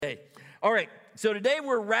Hey. All right, so today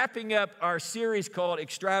we're wrapping up our series called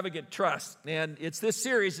Extravagant Trust. And it's this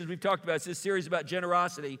series, as we've talked about, it's this series about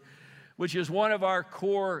generosity, which is one of our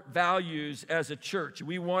core values as a church.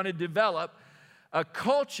 We want to develop a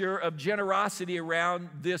culture of generosity around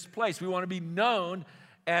this place. We want to be known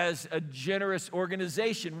as a generous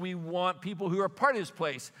organization. We want people who are part of this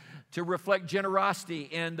place to reflect generosity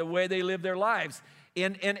in the way they live their lives.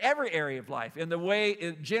 In every area of life, in the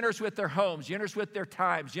way, generous with their homes, generous with their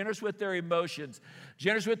times, generous with their emotions,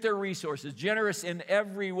 generous with their resources, generous in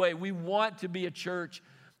every way. We want to be a church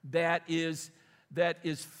that is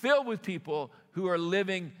filled with people who are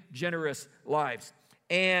living generous lives.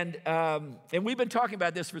 And we've been talking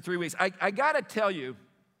about this for 3 weeks. I got to tell you,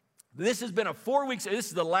 this has been a 4-week, this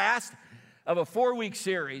is the last of a 4-week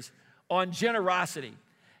series on generosity.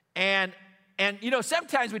 And you know,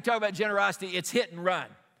 sometimes we talk about generosity, it's hit and run.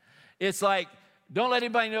 It's like, don't let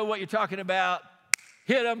anybody know what you're talking about.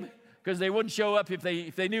 Hit them, because they wouldn't show up if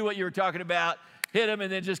they knew what you were talking about. Hit them,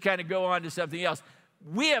 and then just kind of go on to something else.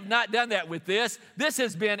 We have not done that with this. This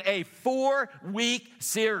has been a 4-week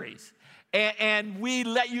series. And we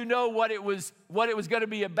let you know what it was going to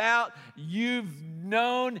be about. You've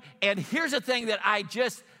known. And here's the thing that I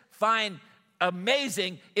just find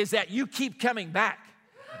amazing is that you keep coming back.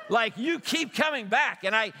 Like, you keep coming back.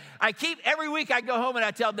 And I keep, every week I go home and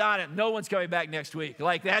I tell Donna, no one's coming back next week.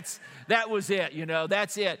 Like, that was it, you know,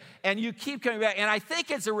 that's it. And you keep coming back. And I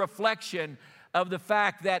think it's a reflection of the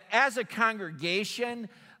fact that as a congregation,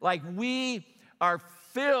 like, we are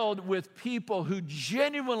filled with people who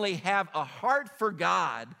genuinely have a heart for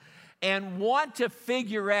God and want to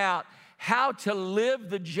figure out how to live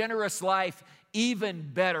the generous life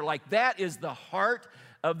even better. Like, that is the heart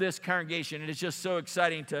of this congregation, and it's just so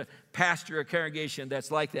exciting to pastor a congregation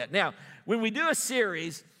that's like that. Now, when we do a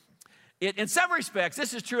series, in some respects,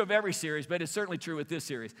 this is true of every series, but it's certainly true with this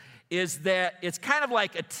series, is that it's kind of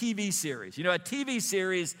like a TV series. You know, a TV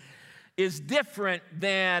series is different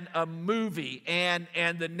than a movie, and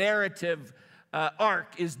the narrative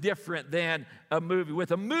arc is different than a movie.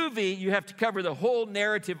 With a movie, you have to cover the whole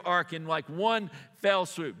narrative arc in like one fell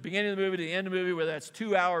swoop. Beginning of the movie to the end of the movie, whether that's a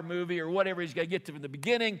 2-hour movie or whatever, he's got to get to from the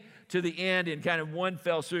beginning to the end in kind of one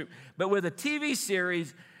fell swoop. But with a TV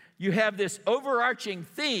series, you have this overarching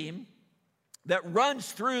theme that runs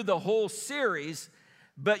through the whole series,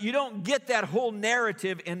 but you don't get that whole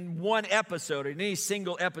narrative in one episode, in any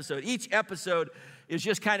single episode. Each episode is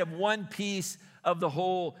just kind of one piece of the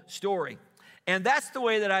whole story. And that's the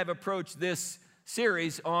way that I've approached this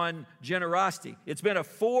series on generosity. It's been a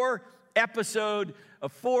 4-episode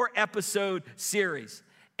series.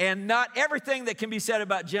 And not everything that can be said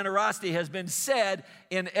about generosity has been said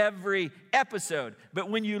in every episode.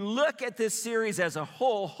 But when you look at this series as a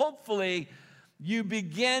whole, hopefully you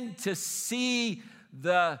begin to see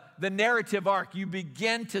the narrative arc. You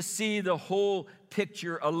begin to see the whole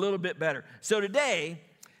picture a little bit better. So today,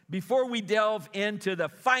 before we delve into the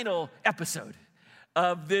final episode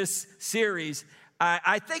of this series,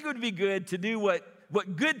 I think it would be good to do what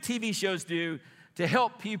good TV shows do to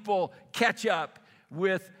help people catch up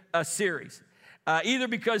with a series. Either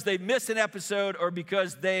because they missed an episode or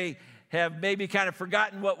because they have maybe kind of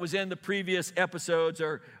forgotten what was in the previous episodes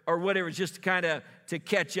or whatever, just to kind of to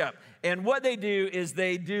catch up. And what they do is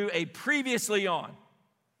they do a previously on,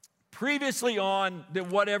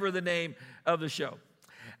 whatever the name of the show.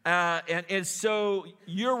 And so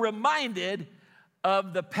you're reminded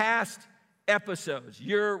of the past episodes.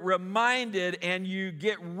 You're reminded and you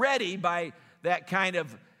get ready by that kind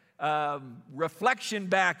of reflection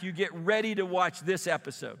back. You get ready to watch this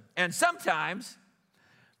episode. And sometimes,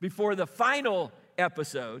 before the final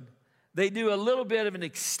episode, they do a little bit of an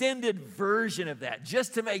extended version of that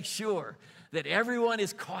just to make sure that everyone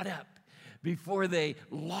is caught up before they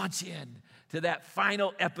launch in to that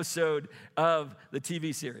final episode of the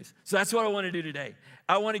TV series. So that's what I want to do today.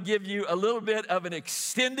 I want to give you a little bit of an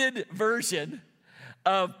extended version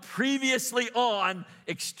of previously on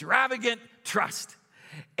Extravagant Trust.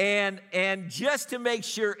 And just to make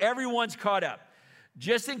sure everyone's caught up,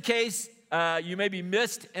 just in case you maybe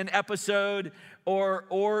missed an episode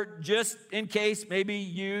or just in case maybe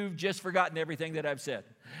you've just forgotten everything that I've said.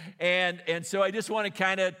 And so I just want to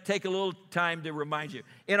kind of take a little time to remind you.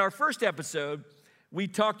 In our first episode, we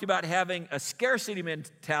talked about having a scarcity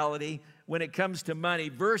mentality when it comes to money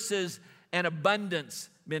versus an abundance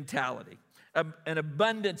mentality, an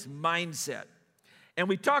abundance mindset. And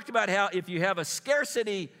we talked about how if you have a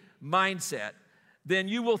scarcity mindset, then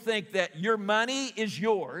you will think that your money is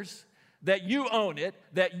yours, that you own it,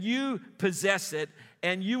 that you possess it,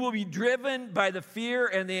 and you will be driven by the fear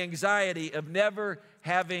and the anxiety of never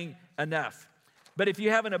having enough. But if you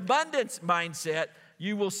have an abundance mindset,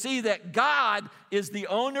 you will see that God is the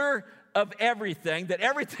owner of everything, that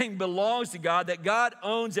everything belongs to God, that God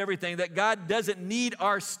owns everything, that God doesn't need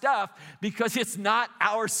our stuff because it's not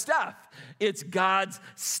our stuff. It's God's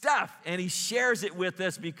stuff, and he shares it with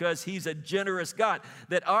us because he's a generous God,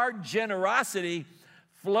 that our generosity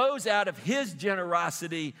flows out of his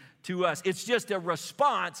generosity to us. It's just a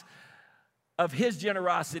response of his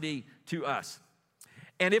generosity to us.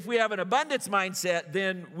 And if we have an abundance mindset,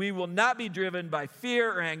 then we will not be driven by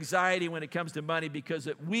fear or anxiety when it comes to money, because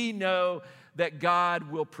we know that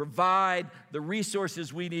God will provide the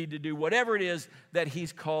resources we need to do whatever it is that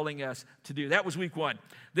he's calling us to do. That was week 1.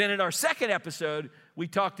 Then in our second episode, we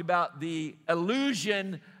talked about the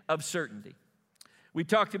illusion of certainty. We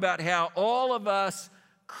talked about how all of us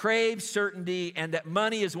crave certainty, and that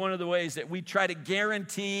money is one of the ways that we try to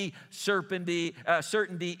guarantee certainty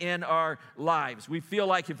in our lives. We feel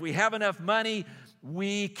like if we have enough money,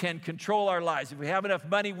 we can control our lives. If we have enough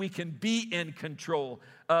money, we can be in control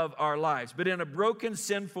of our lives. But in a broken,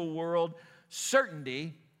 sinful world,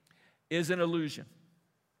 certainty is an illusion.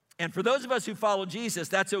 And for those of us who follow Jesus,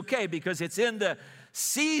 that's okay, because it's in the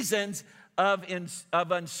seasons of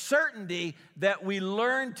uncertainty that we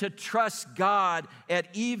learn to trust God at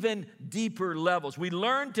even deeper levels. We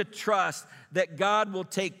learn to trust that God will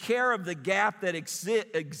take care of the gap that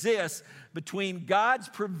exists between God's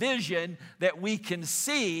provision that we can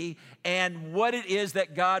see and what it is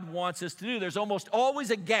that God wants us to do. There's almost always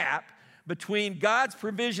a gap between God's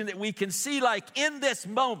provision that we can see, like in this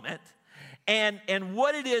moment, and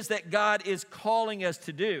what it is that God is calling us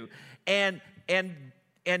to do. And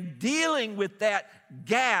dealing with that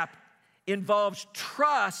gap involves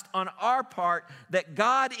trust on our part that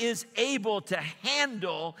God is able to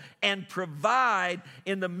handle and provide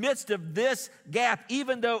in the midst of this gap,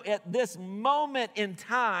 even though at this moment in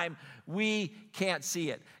time we can't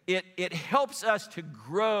see it. It helps us to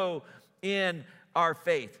grow in our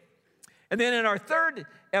faith. And then in our third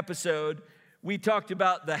episode, we talked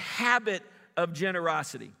about the habit of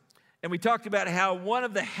generosity. And we talked about how one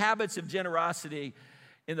of the habits of generosity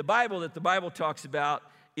in the Bible that the Bible talks about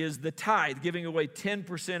is the tithe, giving away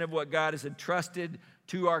 10% of what God has entrusted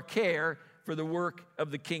to our care for the work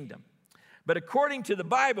of the kingdom. But according to the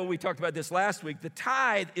Bible, we talked about this last week, the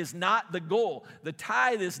tithe is not the goal. The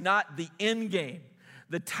tithe is not the end game.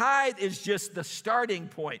 The tithe is just the starting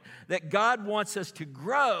point, that God wants us to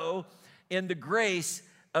grow in the grace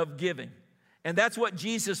of giving. And that's what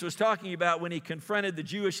Jesus was talking about when he confronted the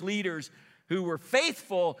Jewish leaders who were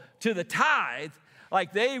faithful to the tithe.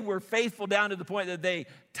 Like they were faithful down to the point that they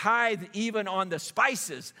tithed even on the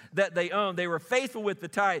spices that they owned. They were faithful with the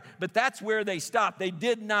tithe, but that's where they stopped. They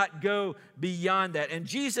did not go beyond that. And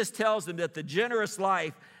Jesus tells them that the generous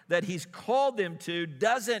life that he's called them to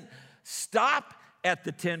doesn't stop at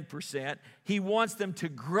the 10%. He wants them to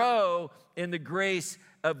grow in the grace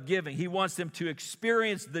of giving. He wants them to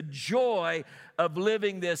experience the joy of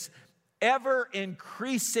living this ever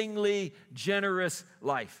increasingly generous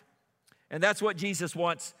life. And that's what Jesus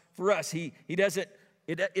wants for us.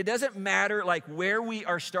 It doesn't matter like where we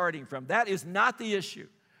are starting from. That is not the issue,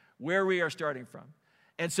 where we are starting from.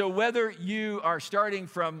 And so whether you are starting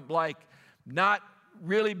from like not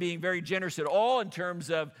really being very generous at all in terms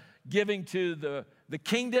of giving to the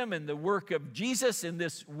kingdom and the work of Jesus in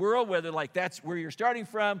this world, whether like that's where you're starting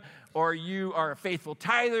from, or you are a faithful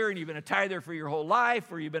tither and you've been a tither for your whole life,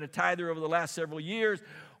 or you've been a tither over the last several years,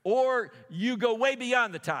 or you go way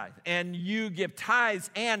beyond the tithe and you give tithes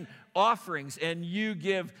and offerings and you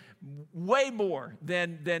give way more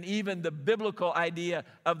than even the biblical idea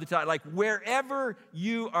of the tithe. Like wherever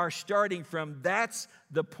you are starting from, that's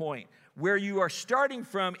the point. Where you are starting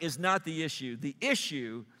from is not the issue. The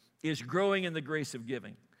issue is growing in the grace of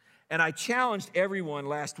giving. And I challenged everyone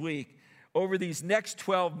last week over these next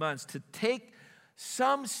 12 months to take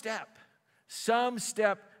some step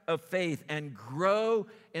of faith and grow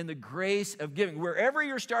in the grace of giving. Wherever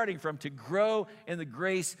you're starting from, to grow in the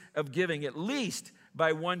grace of giving, at least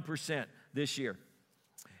by 1% this year.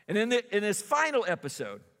 And in this final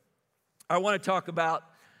episode, I want to talk about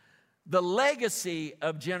the legacy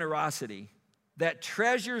of generosity that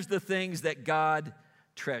treasures the things that God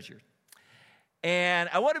treasured. And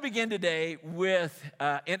I want to begin today with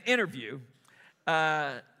an interview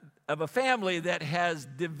of a family that has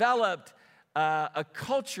developed a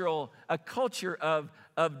culture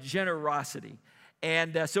of generosity.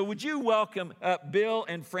 And so would you welcome Bill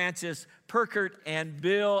and Frances Perkert and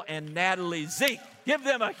Bill and Natalie Zink. Give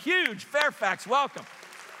them a huge Fairfax welcome.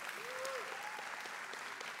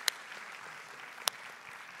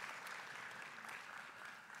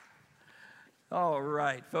 All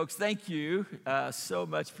right, folks, thank you so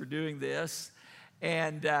much for doing this.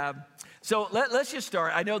 And so let's just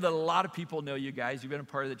start. I know that a lot of people know you guys. You've been a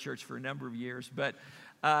part of the church for a number of years, but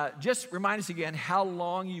just remind us again how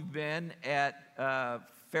long you've been at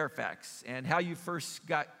Fairfax and how you first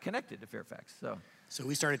got connected to Fairfax. So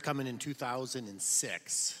we started coming in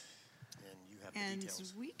 2006, and you have the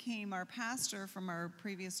details. We came, our pastor from our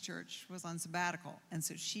previous church was on sabbatical, and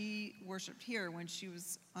so she worshiped here when she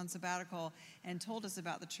was on sabbatical and told us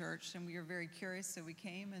about the church, and we were very curious, so we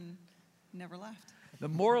came and never left. The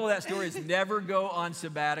moral of that story is never go on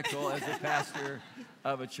sabbatical as a pastor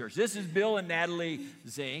of a church. This is Bill and Natalie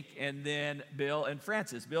Zink, and then Bill and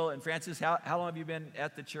Francis. Bill and Francis, how long have you been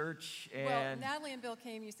at the church? Well, Natalie and Bill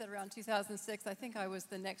came, you said, around 2006. I think I was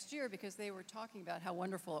the next year because they were talking about how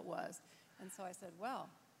wonderful it was. And so I said, well,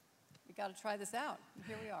 we got to try this out. And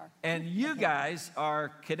here we are. And you guys are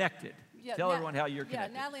connected. Yeah, Tell everyone how you're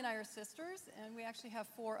connected. Yeah, Natalie and I are sisters, and we actually have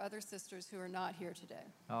 4 other sisters who are not here today.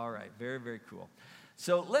 All right, very, very cool.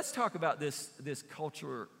 So let's talk about this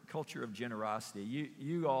culture of generosity.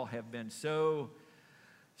 You all have been so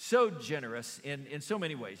generous in so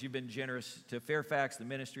many ways. You've been generous to Fairfax, the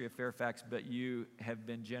ministry of Fairfax, but you have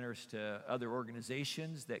been generous to other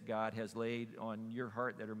organizations that God has laid on your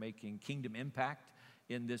heart that are making kingdom impact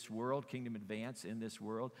in this world, kingdom advance in this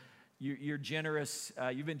world. You're generous.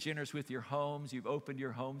 You've been generous with your homes. You've opened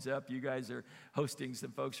your homes up. You guys are hosting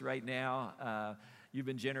some folks right now. You've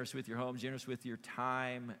been generous with your homes, generous with your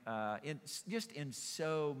time, in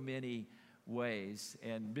so many ways.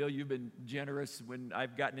 And Bill, you've been generous when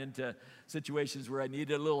I've gotten into situations where I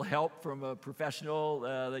needed a little help from a professional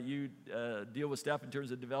that you deal with stuff in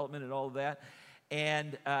terms of development and all of that.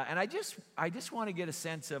 And I just want to get a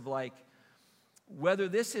sense of like, whether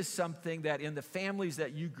this is something that in the families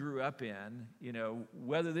that you grew up in, you know,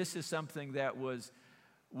 whether this is something that was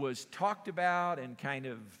talked about and kind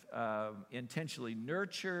of intentionally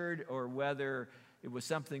nurtured, or whether it was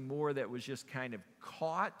something more that was just kind of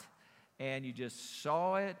caught and you just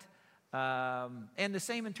saw it. And the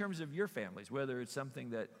same in terms of your families, whether it's something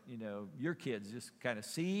that, you know, your kids just kind of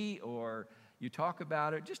see or you talk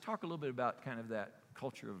about it. Just talk a little bit about kind of that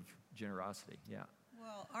culture of generosity. Yeah.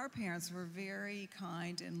 Well, our parents were very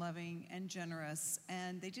kind and loving and generous,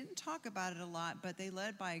 and they didn't talk about it a lot, but they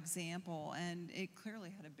led by example, and it clearly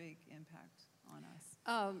had a big impact on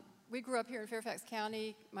us. We grew up here in Fairfax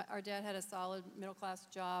County. Our dad had a solid middle-class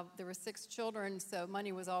job. There were 6 children, so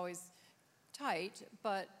money was always tight,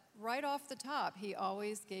 but right off the top, he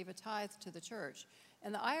always gave a tithe to the church.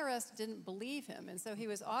 And the IRS didn't believe him, and so he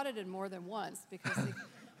was audited more than once because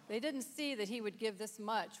they didn't see that he would give this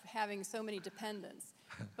much, having so many dependents.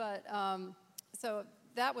 But so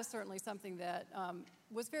that was certainly something that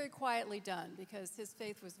was very quietly done because his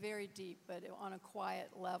faith was very deep, but on a quiet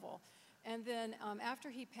level. And then after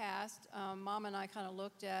he passed, Mama and I kind of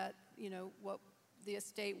looked at, you know, what the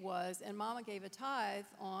estate was, and Mama gave a tithe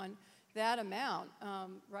on that amount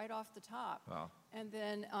right off the top. Wow. And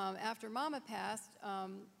then after Mama passed,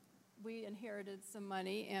 we inherited some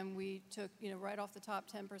money, and we took, you know, right off the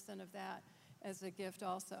top 10% of that as a gift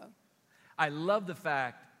also. I love the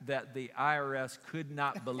fact that the IRS could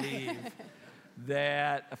not believe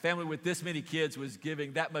that a family with this many kids was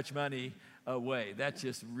giving that much money away. That's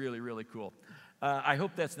just really, really cool. I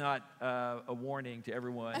hope that's not a warning to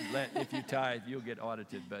everyone. If you tithe, you'll get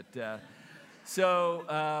audited. But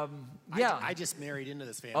yeah. I just married into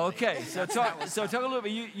this family. Okay, so talk a little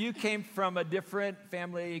bit. You came from a different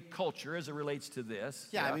family culture as it relates to this.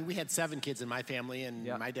 Yeah, I mean, we had 7 kids in my family, and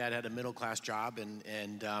my dad had a middle-class job,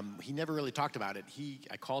 and he never really talked about it.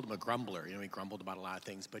 I called him a grumbler. You know, he grumbled about a lot of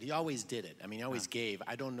things, but he always did it. I mean, he always gave.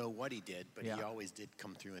 I don't know what he did, but he always did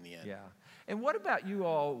come through in the end. Yeah. And what about you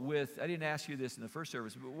all I didn't ask you this in the first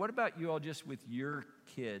service, but what about you all just with your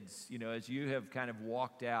kids, you know, as you have kind of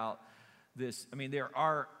walked out this, I mean, there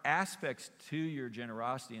are aspects to your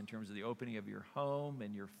generosity in terms of the opening of your home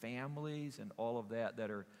and your families and all of that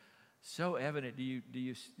are so evident.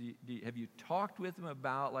 Have you talked with them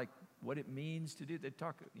about like what it means to do? They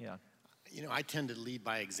talk, yeah. You know, I tend to lead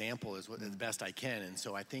by example as best I can, and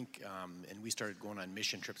so I think, and we started going on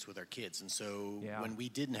mission trips with our kids, and so when we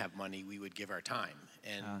didn't have money, we would give our time,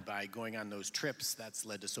 and by going on those trips, that's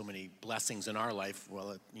led to so many blessings in our life.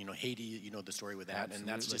 Well, you know, Haiti, you know the story with that, Absolutely. And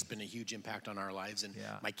that's just been a huge impact on our lives, and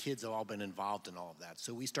my kids have all been involved in all of that,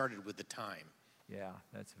 so we started with the time. Yeah,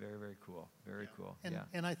 that's very, very cool. Very cool.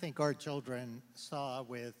 And I think our children saw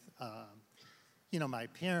with, you know, my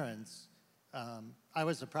parents. I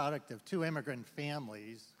was a product of 2 immigrant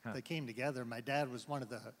families that came together. My dad was one of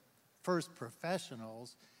the first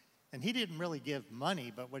professionals, And he didn't really give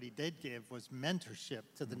money, but what he did give was mentorship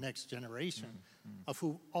to the next generation of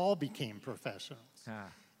who all became professionals.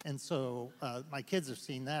 And so my kids have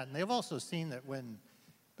seen that. And they've also seen that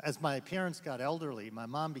as my parents got elderly, my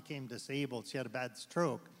mom became disabled. She had a bad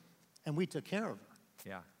stroke, and we took care of her.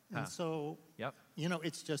 Yeah. And so,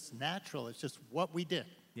 it's just natural. It's just what we did.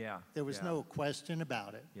 Yeah. There was no question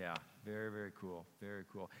about it. Yeah. Very, very cool. Very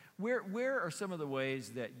cool. Where are some of the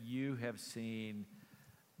ways that you have seen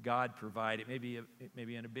God provide it? Maybe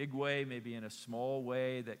in a big way, maybe in a small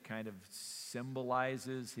way that kind of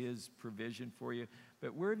symbolizes his provision for you.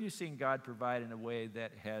 But where have you seen God provide in a way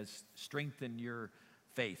that has strengthened your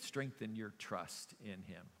faith, strengthened your trust in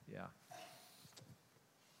him? Yeah.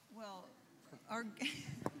 Well,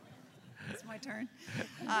 it's my turn.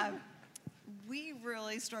 We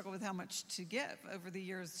really struggled with how much to give over the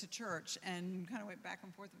years to church, and kind of went back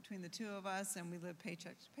and forth between the two of us, and we lived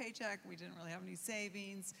paycheck to paycheck. We didn't really have any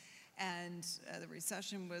savings, and the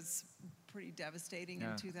recession was pretty devastating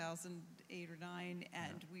in 2008 or 9,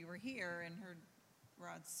 and we were here and heard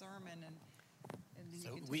Rod's sermon, and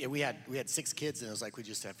so we had 6 kids, and it was like we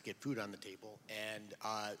just have to get food on the table. And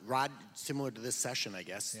Rod, similar to this session, I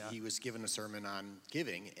guess, he was given a sermon on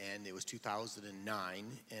giving, and it was 2009,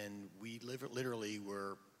 and we literally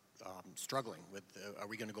were struggling with, are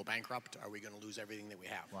we going to go bankrupt? Are we going to lose everything that we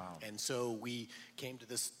have? Wow. And so we came to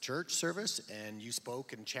this church service, and you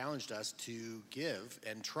spoke and challenged us to give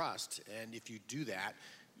and trust, and if you do that,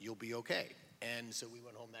 you'll be okay. And so we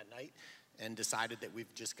went home that night and decided that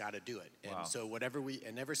we've just got to do it. And so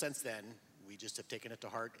and ever since then, we just have taken it to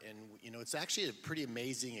heart. And, it's actually a pretty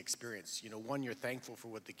amazing experience. One, you're thankful for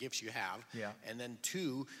what the gifts you have. Yeah. And then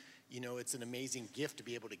 2, it's an amazing gift to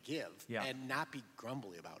be able to give and not be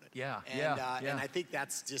grumbly about it. Yeah. And I think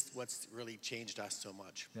that's just what's really changed us so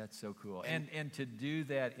much. That's so cool. And to do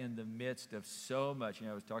that in the midst of so much,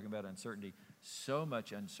 I was talking about uncertainty, so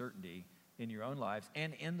much uncertainty in your own lives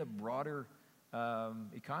and in the broader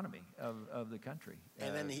economy of the country.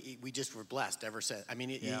 And then we just were blessed ever since. I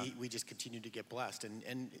mean, we just continue to get blessed.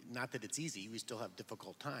 And not that it's easy. We still have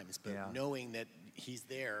difficult times. But knowing that he's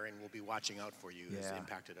there and will be watching out for you has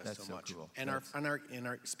impacted us so much. Cool. And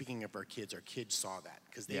speaking of our kids saw that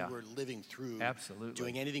because they were living through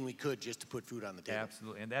doing anything we could just to put food on the table.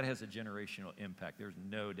 Absolutely. And that has a generational impact. There's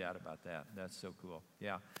no doubt about that. That's so cool.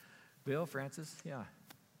 Yeah. Bill, Francis? Yeah.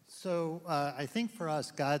 So I think for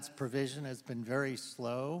us, God's provision has been very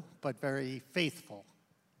slow, but very faithful.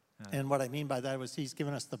 And what I mean by that was he's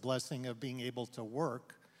given us the blessing of being able to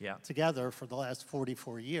work together for the last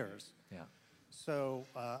 44 years. Yeah. So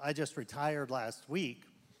I just retired last week.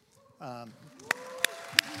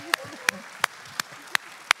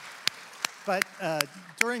 But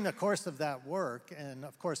during the course of that work, and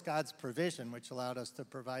of course God's provision, which allowed us to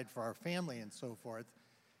provide for our family and so forth,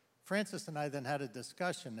 Francis and I then had a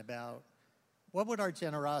discussion about what would our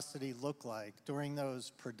generosity look like during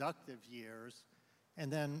those productive years,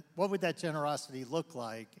 and then what would that generosity look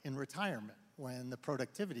like in retirement when the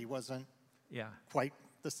productivity wasn't quite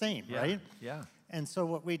the same, right? Yeah. And so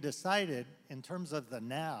what we decided in terms of the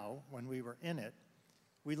now, when we were in it,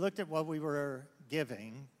 we looked at what we were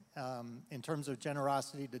giving in terms of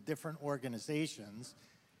generosity to different organizations,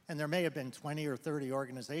 and there may have been 20 or 30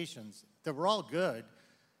 organizations that were all good,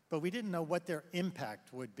 but we didn't know what their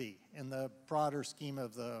impact would be in the broader scheme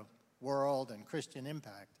of the world and Christian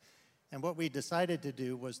impact. And what we decided to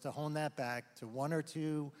do was to hone that back to 1 or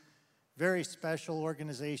 2 very special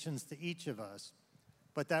organizations to each of us,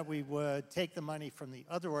 but that we would take the money from the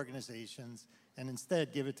other organizations and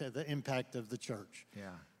instead give it to the impact of the church. Yeah.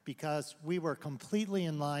 Because we were completely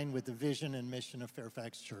in line with the vision and mission of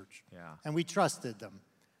Fairfax Church. Yeah. And we trusted them.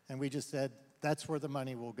 And we just said, that's where the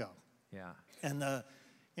money will go. Yeah. And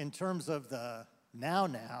in terms of the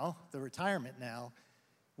now, the retirement now,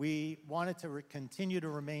 we wanted to continue to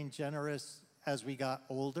remain generous as we got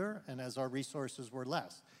older and as our resources were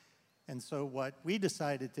less. And so what we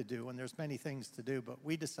decided to do, and there's many things to do, but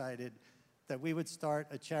we decided that we would start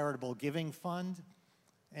a charitable giving fund.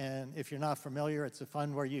 And if you're not familiar, it's a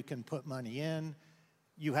fund where you can put money in.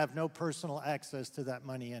 You have no personal access to that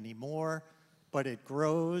money anymore, but it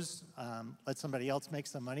grows. Let somebody else make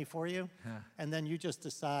some money for you. And then you just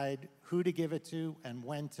decide who to give it to and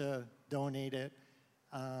when to donate it.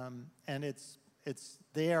 And it's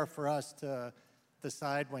there for us to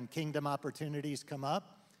decide when kingdom opportunities come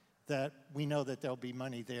up that we know that there'll be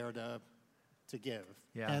money there to give.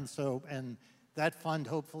 Yeah. And that fund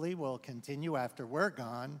hopefully will continue after we're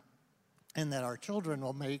gone, and that our children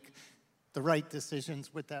will make the right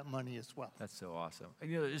decisions with that money as well. That's so awesome.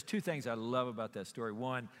 There's 2 things I love about that story.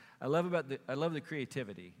 One, I love the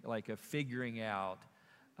creativity, like of figuring out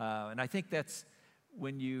And I think that's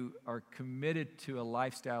when you are committed to a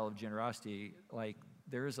lifestyle of generosity, like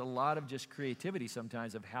there is a lot of just creativity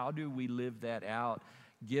sometimes of how do we live that out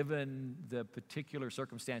given the particular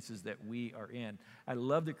circumstances that we are in. I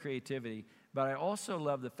love the creativity, but I also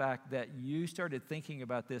love the fact that you started thinking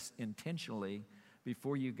about this intentionally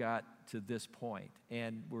before you got to this point.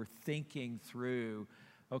 And we're thinking through,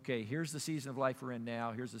 okay, here's the season of life we're in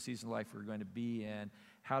now. Here's the season of life we're going to be in.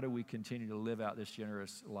 How do we continue to live out this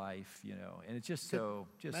generous life, you know? And it's just so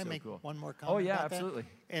cool. Can I make one more comment? Oh, yeah, about absolutely.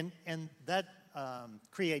 That? And that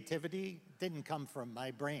creativity didn't come from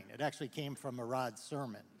my brain. It actually came from a Rod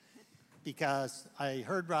sermon, because I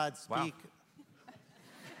heard Rod speak.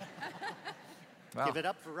 Wow. Give it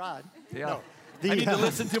up for Rod. Yeah. No, I need to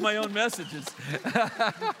listen to my own messages.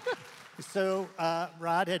 So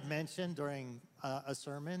Rod had mentioned during a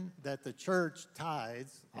sermon that the church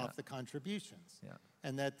tithes off the contributions. Yeah.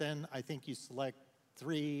 And that then I think you select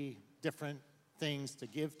 3 different things to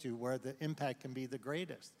give to where the impact can be the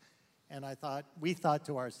greatest. And we thought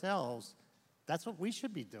to ourselves, that's what we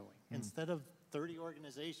should be doing. Instead of 30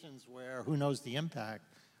 organizations where who knows the impact,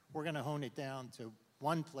 we're going to hone it down to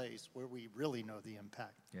one place where we really know the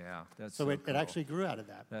impact. Yeah, that's so so it cool. actually grew out of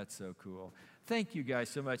that. That's so cool. Thank you guys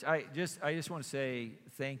so much. I just want to say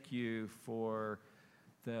thank you for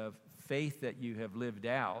the faith that you have lived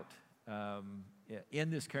out in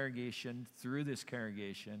this congregation, through this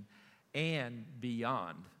congregation, and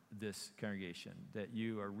beyond this congregation, that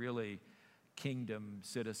you are really kingdom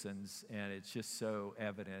citizens, and it's just so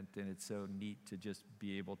evident, and it's so neat to just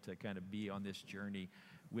be able to kind of be on this journey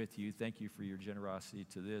with you. Thank you for your generosity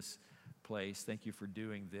to this place. Thank you for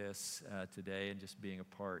doing this today and just being a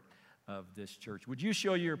part of this church. Would you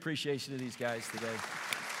show your appreciation to these guys today?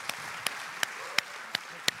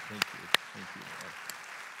 Thank you. Thank you.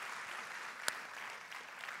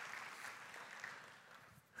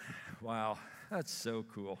 Wow, that's so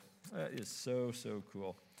cool. That is so, so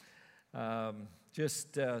cool.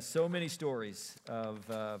 Just so many stories of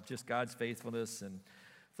just God's faithfulness and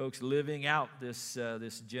folks living out this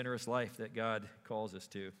generous life that God calls us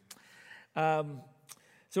to.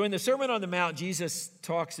 So in the Sermon on the Mount, Jesus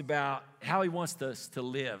talks about how he wants us to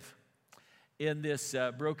live in this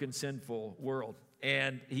broken, sinful world.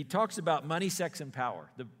 And he talks about money, sex, and power,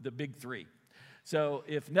 the big 3. So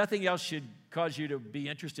if nothing else should cause you to be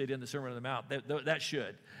interested in the Sermon on the Mount, that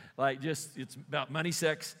should. Like just, it's about money,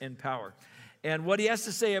 sex, and power. And what he has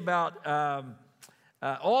to say about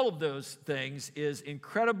all of those things is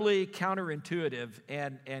incredibly counterintuitive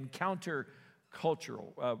and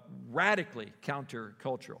countercultural, radically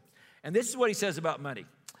countercultural. And this is what he says about money.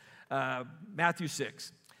 Matthew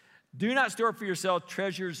 6. Do not store up for yourself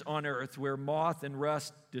treasures on earth where moth and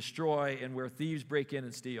rust destroy and where thieves break in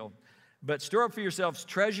and steal. But store up for yourselves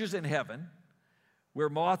treasures in heaven where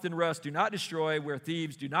moth and rust do not destroy, where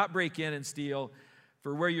thieves do not break in and steal.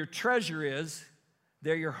 For where your treasure is,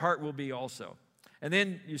 there your heart will be also. And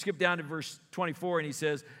then you skip down to verse 24 and he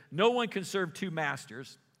says, no one can serve 2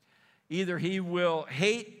 masters. Either he will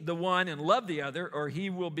hate the one and love the other, or he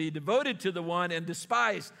will be devoted to the one and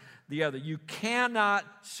despise the other. You cannot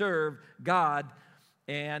serve God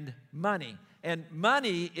and money. And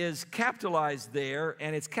money is capitalized there,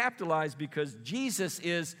 and it's capitalized because Jesus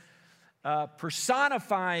is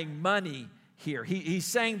personifying money here. He's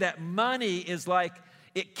saying that money is like,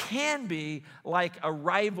 it can be like a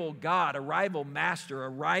rival God, a rival master, a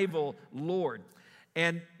rival Lord.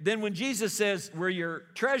 And then when Jesus says, where your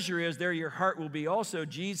treasure is, there your heart will be also,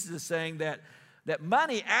 Jesus is saying that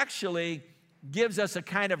money actually gives us a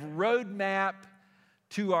kind of roadmap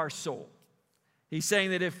to our soul. He's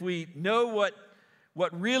saying that if we know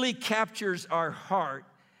what really captures our heart,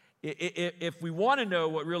 if we want to know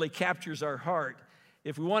what really captures our heart,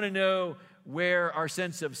 if we want to know where our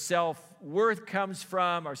sense of self-worth comes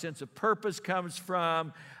from, our sense of purpose comes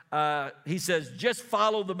from, he says, just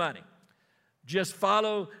follow the money. Just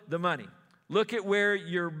follow the money. Look at where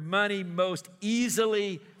your money most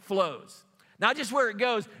easily flows. Not just where it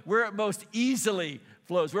goes, where it most easily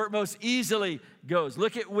flows, where it most easily goes.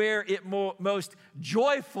 Look at where it most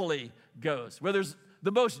joyfully goes, where there's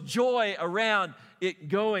the most joy around it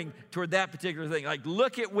going toward that particular thing. Like,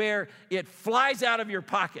 look at where it flies out of your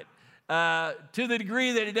pocket to the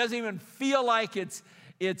degree that it doesn't even feel like it's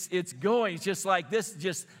going. It's just like this,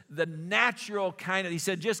 just the natural kind of, he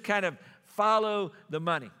said, just kind of follow the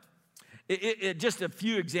money. Just a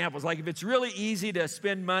few examples. Like if it's really easy to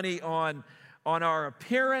spend money on our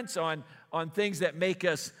appearance, on things that make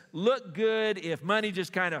us look good, if money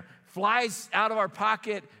just kind of flies out of our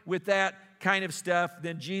pocket with that kind of stuff,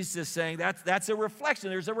 then Jesus is saying that's a reflection.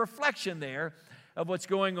 There's a reflection there of what's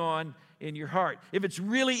going on in your heart. If it's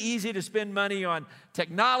really easy to spend money on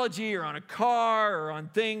technology or on a car or on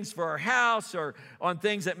things for our house or on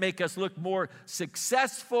things that make us look more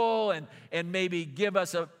successful and maybe give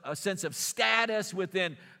us a sense of status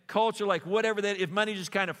within culture, like whatever that, if money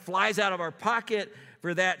just kind of flies out of our pocket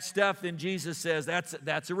for that stuff, then Jesus says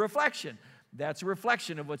that's a reflection. That's a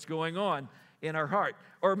reflection of what's going on in our heart.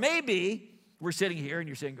 Or maybe we're sitting here and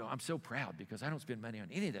you're saying, I'm so proud because I don't spend money on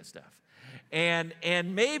any of that stuff. And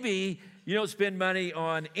maybe you don't spend money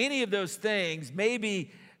on any of those things.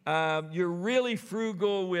 Maybe you're really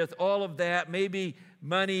frugal with all of that. Maybe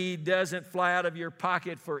money doesn't fly out of your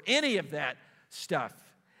pocket for any of that stuff.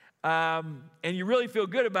 And you really feel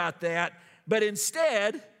good about that. But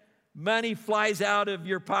instead, money flies out of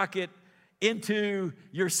your pocket into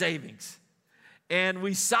your savings. And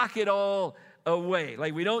we sock it all away.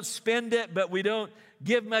 Like we don't spend it, but we don't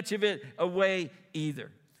give much of it away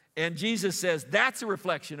either. And Jesus says that's a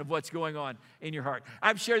reflection of what's going on in your heart.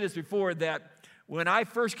 I've shared this before that when I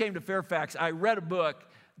first came to Fairfax, I read a book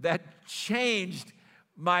that changed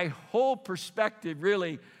my whole perspective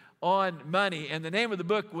really on money. And the name of the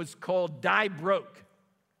book was called Die Broke.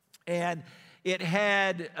 And it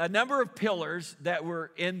had a number of pillars that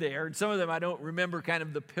were in there. And some of them I don't remember kind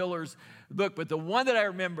of the pillars of the book. But the one that I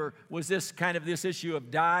remember was this issue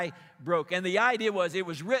of Die Broke. And the idea was it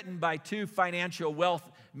was written by two financial wealth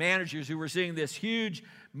managers who were seeing this huge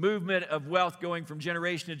movement of wealth going from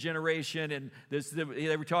generation to generation. And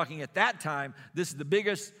they were talking at that time, this is the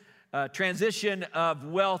biggest transition of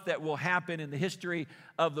wealth that will happen in the history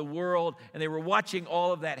of the world. And they were watching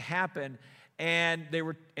all of that happen. And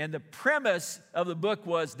the premise of the book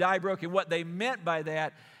was Die Broke. And what they meant by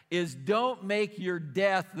that is don't make your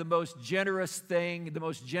death the most generous thing, the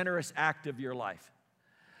most generous act of your life.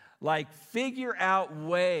 Like figure out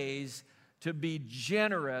ways to be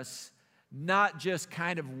generous, not just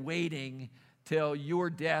kind of waiting till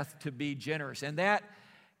your death to be generous. And that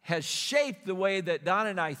has shaped the way that Don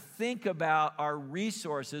and I think about our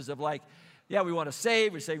resources of like, yeah, we want to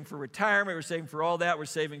save. We're saving for retirement. We're saving for all that. We're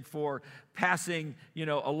saving for passing,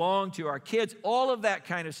 along to our kids. All of that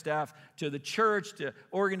kind of stuff, to the church, to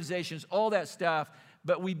organizations, all that stuff.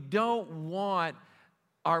 But we don't want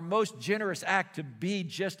our most generous act to be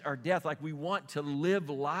just our death. Like we want to live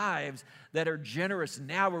lives that are generous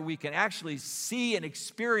now where we can actually see and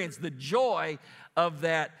experience the joy of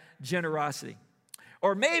that generosity.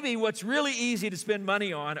 Or maybe what's really easy to spend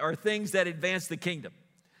money on are things that advance the kingdom.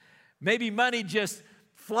 Maybe money just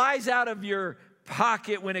flies out of your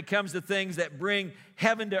pocket when it comes to things that bring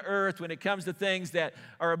heaven to earth, when it comes to things that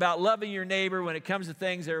are about loving your neighbor, when it comes to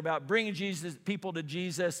things that are about bringing people to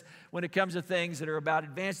Jesus, when it comes to things that are about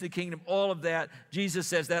advancing the kingdom, all of that, Jesus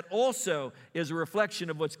says that also is a reflection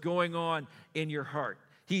of what's going on in your heart.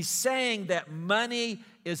 He's saying that money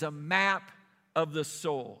is a map of the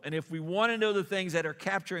soul. And if we want to know the things that are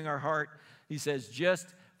capturing our heart, he says, just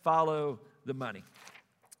follow the money.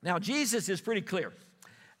 Now, Jesus is pretty clear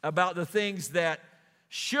about the things that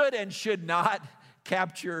should and should not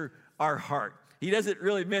capture our heart. He doesn't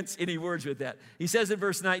really mince any words with that. He says in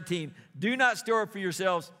verse 19, do not store up for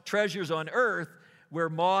yourselves treasures on earth where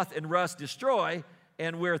moth and rust destroy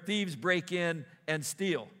and where thieves break in and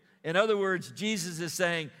steal. In other words, Jesus is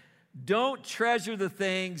saying, don't treasure the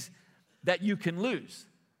things that you can lose.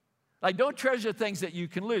 Like, don't treasure things that you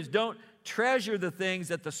can lose. Don't treasure the things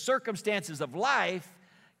that the circumstances of life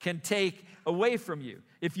can take away from you.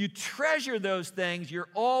 If you treasure those things, you're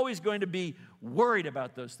always going to be worried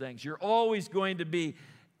about those things. You're always going to be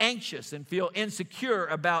anxious and feel insecure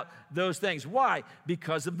about those things. Why?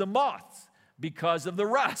 Because of the moths, because of the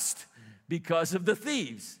rust, because of the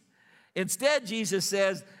thieves. Instead, Jesus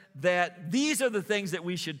says that these are the things that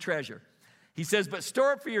we should treasure. He says, but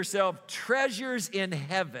store up for yourself treasures in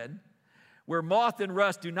heaven where moth and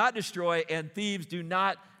rust do not destroy and thieves do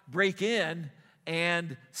not break in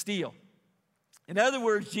and steal. In other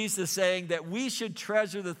words, Jesus is saying that we should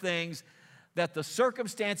treasure the things that the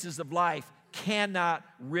circumstances of life cannot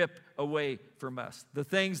rip away from us. The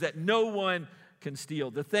things that no one can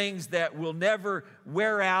steal. The things that will never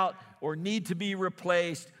wear out or need to be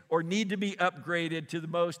replaced or need to be upgraded to the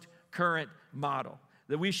most current model.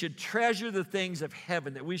 That we should treasure the things of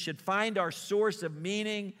heaven. That we should find our source of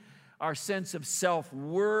meaning, our sense of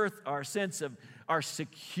self-worth, our sense of our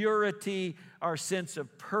security, our sense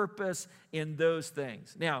of purpose in those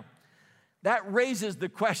things. Now, that raises the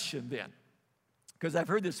question then, because I've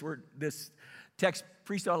heard this text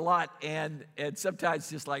preached on a lot, and sometimes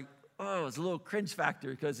just like, it's a little cringe factor,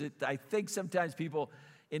 because I think sometimes people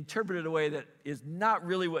interpret it in a way that is not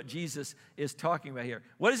really what Jesus is talking about here.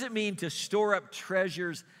 What does it mean to store up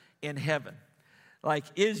treasures in heaven? Like,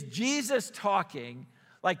 is Jesus talking,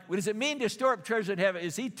 like, what does it mean to store up treasure in heaven?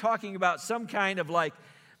 Is he talking about some kind of like,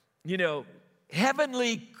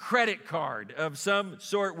 heavenly credit card of some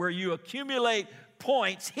sort where you accumulate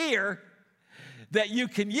points here that you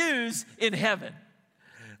can use in heaven?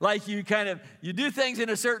 Like you do things in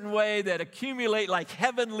a certain way that accumulate like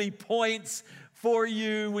heavenly points for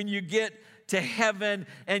you when you get to heaven,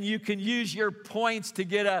 and you can use your points to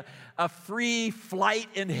get a free flight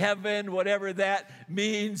in heaven, whatever that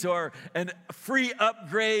means, or a free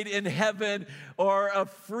upgrade in heaven, or a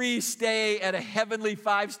free stay at a heavenly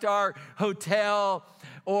 5-star hotel,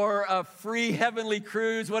 or a free heavenly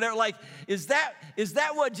cruise, whatever. Like, is that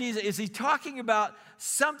what Jesus, is he talking about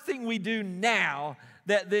something we do now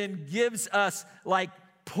that then gives us like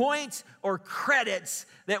points or credits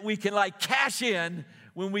that we can like cash in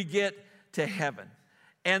when we get to heaven?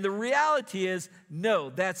 And the reality is, no,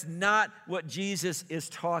 that's not what Jesus is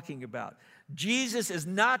talking about. Jesus is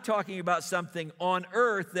not talking about something on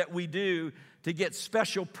earth that we do to get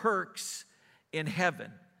special perks in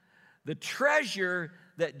heaven. The treasure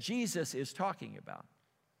that Jesus is talking about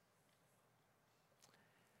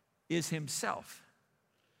is himself.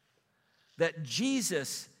 That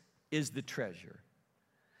Jesus is the treasure.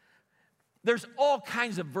 There's all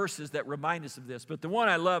kinds of verses that remind us of this, but the one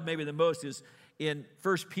I love maybe the most is in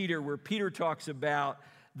 1 Peter, where Peter talks about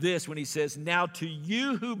this when he says, now to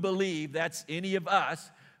you who believe, that's any of us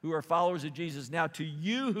who are followers of Jesus, now to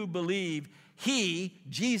you who believe, he,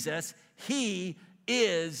 Jesus, he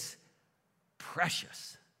is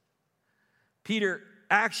precious. Peter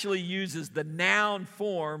actually uses the noun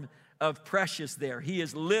form of precious there. He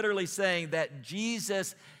is literally saying that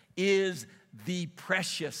Jesus is the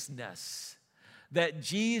preciousness, that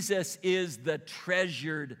Jesus is the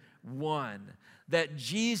treasured one, that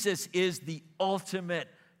Jesus is the ultimate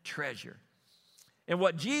treasure. And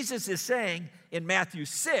what Jesus is saying in Matthew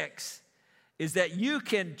 6 is that you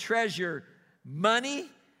can treasure money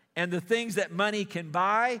and the things that money can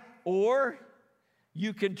buy, or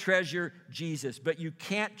you can treasure Jesus, but you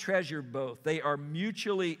can't treasure both. They are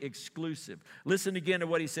mutually exclusive. Listen again to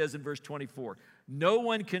what he says in verse 24. No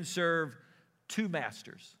one can serve two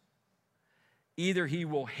masters. Either he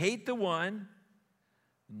will hate the one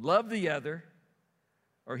and love the other,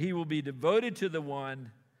 or he will be devoted to the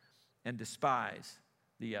one and despise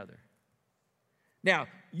the other. Now,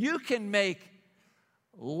 you can make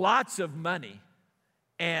lots of money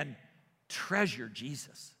and treasure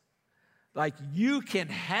Jesus. Like, you can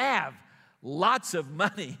have lots of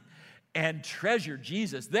money and treasure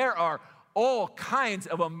Jesus. There are all kinds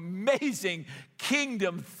of amazing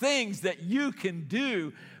kingdom things that you can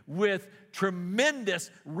do with tremendous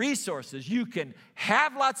resources. You can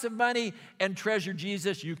have lots of money and treasure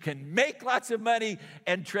Jesus. You can make lots of money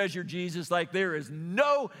and treasure Jesus. Like, there is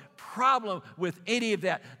no problem with any of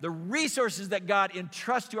that. The resources that God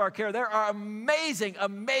entrusts to our care, there are amazing,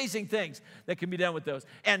 amazing things that can be done with those.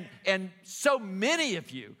 And so many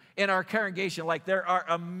of you in our congregation, like, there are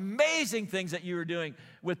amazing things that you are doing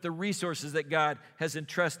with the resources that God has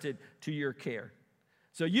entrusted to your care.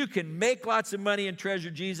 So you can make lots of money and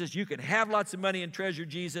treasure Jesus. You can have lots of money and treasure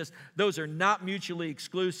Jesus. Those are not mutually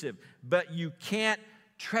exclusive. But you can't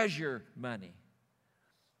treasure money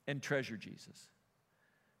and treasure Jesus.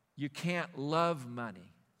 You can't love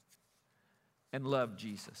money and love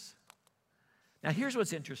Jesus. Now, here's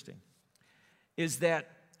what's interesting, is that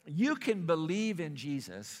you can believe in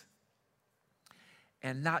Jesus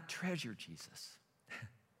and not treasure Jesus.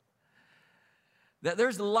 That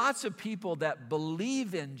there's lots of people that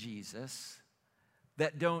believe in Jesus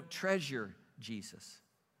that don't treasure Jesus.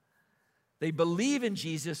 They believe in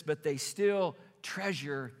Jesus, but they still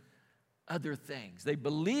treasure other things. They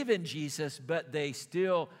believe in Jesus, but they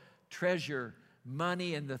still treasure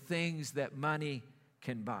money and the things that money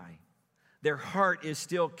can buy. Their heart is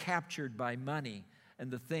still captured by money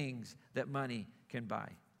and the things that money can buy.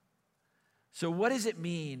 So what does it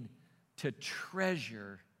mean to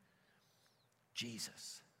treasure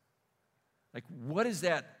Jesus? Like, what does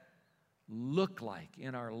that look like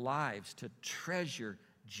in our lives to treasure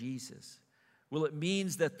Jesus? Well, it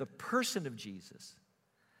means that the person of Jesus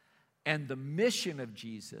and the mission of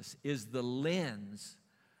Jesus is the lens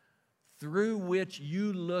through which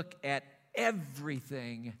you look at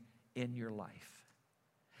everything in your life.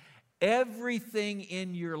 Everything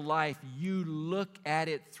in your life, you look at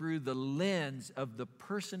it through the lens of the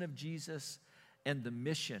person of Jesus and the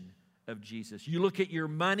mission of Jesus. You look at your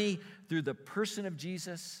money through the person of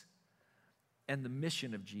Jesus and the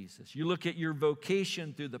mission of Jesus. You look at your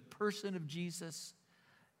vocation through the person of Jesus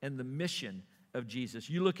and the mission of Jesus.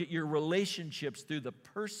 You look at your relationships through the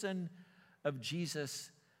person of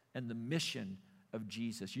Jesus and the mission of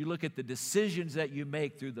Jesus. You look at the decisions that you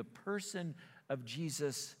make through the person of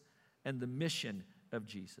Jesus and the mission of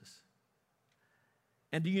Jesus.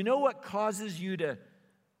 And do you know what causes you to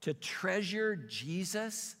treasure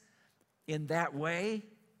Jesus in that way?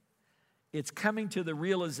 It's coming to the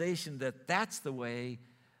realization that that's the way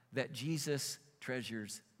that Jesus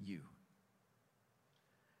treasures you.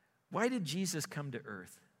 Why did Jesus come to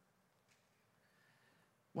earth?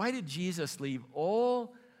 Why did Jesus leave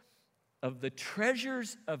all of the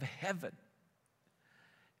treasures of heaven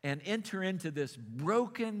and enter into this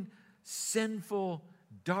broken, sinful,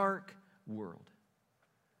 dark world?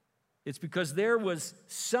 It's because there was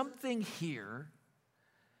something here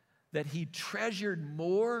that he treasured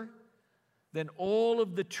more than all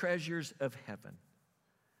of the treasures of heaven.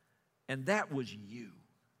 And that was you.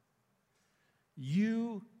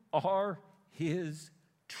 You are his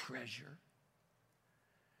treasure.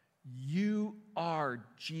 You are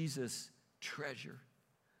Jesus' treasure.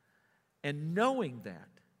 And knowing that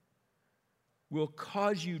will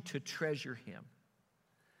cause you to treasure him.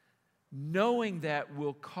 Knowing that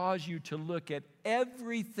will cause you to look at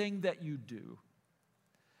everything that you do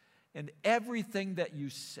and everything that you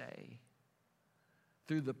say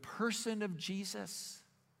through the person of Jesus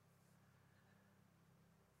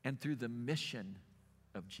and through the mission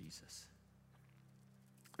of Jesus.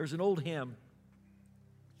 There's an old hymn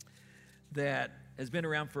that has been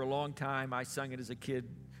around for a long time. I sung it as a kid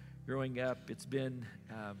growing up. It's been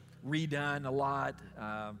redone a lot,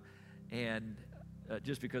 and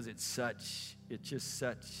just because it's just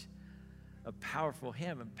such a powerful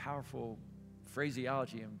hymn and powerful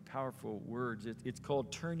phraseology and powerful words. It's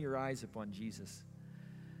called "Turn Your Eyes Upon Jesus."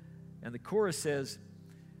 And the chorus says,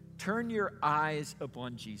 "Turn your eyes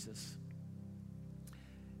upon Jesus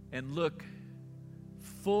and look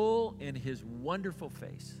full in his wonderful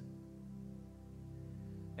face.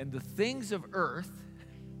 And the things of earth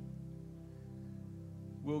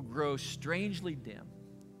will grow strangely dim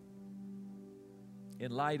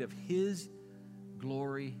in light of his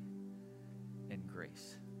glory and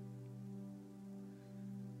grace."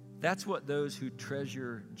 That's what those who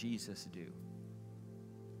treasure Jesus do.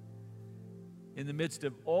 In the midst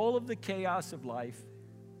of all of the chaos of life,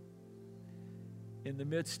 in the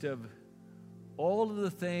midst of all of the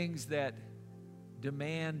things that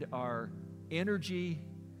demand our energy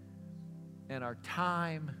and our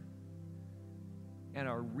time and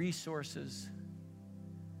our resources,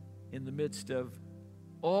 in the midst of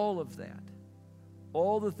all of that,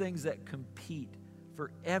 all the things that compete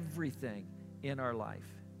for everything in our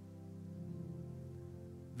life,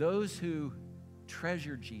 those who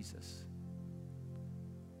treasure Jesus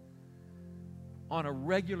on a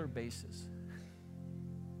regular basis,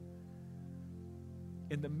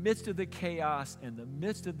 in the midst of the chaos, in the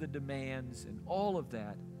midst of the demands and all of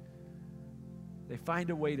that, they find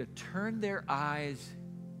a way to turn their eyes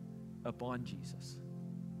upon Jesus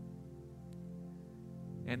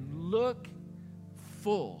and look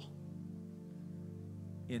full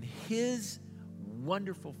in his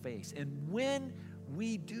wonderful face. And when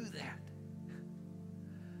we do that,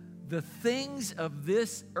 the things of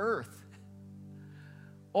this earth,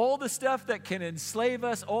 all the stuff that can enslave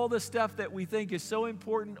us, all the stuff that we think is so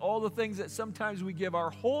important, all the things that sometimes we give our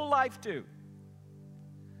whole life to,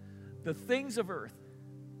 the things of earth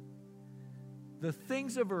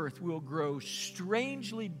will grow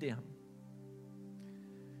strangely dim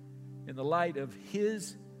in the light of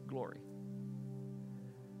his glory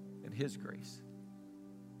and his grace.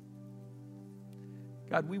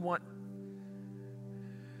 God, we want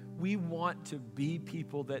to be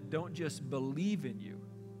people that don't just believe in you.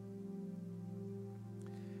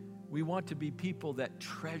 We want to be people that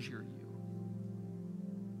treasure you.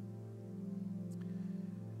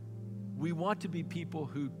 We want to be people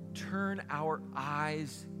who turn our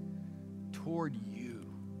eyes toward you,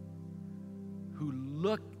 who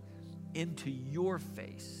look into your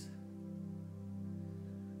face.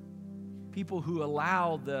 People who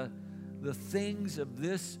allow the things of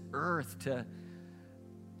this earth to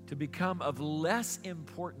become of less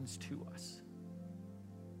importance to us,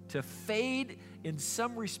 to fade in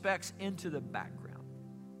some respects into the background,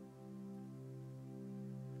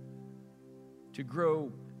 to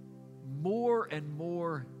grow more and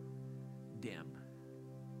more dim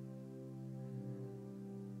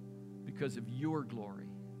because of your glory,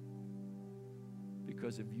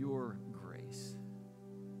 because of your grace.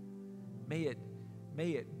 May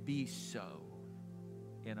it be so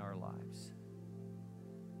in our lives.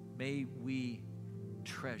 May we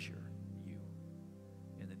treasure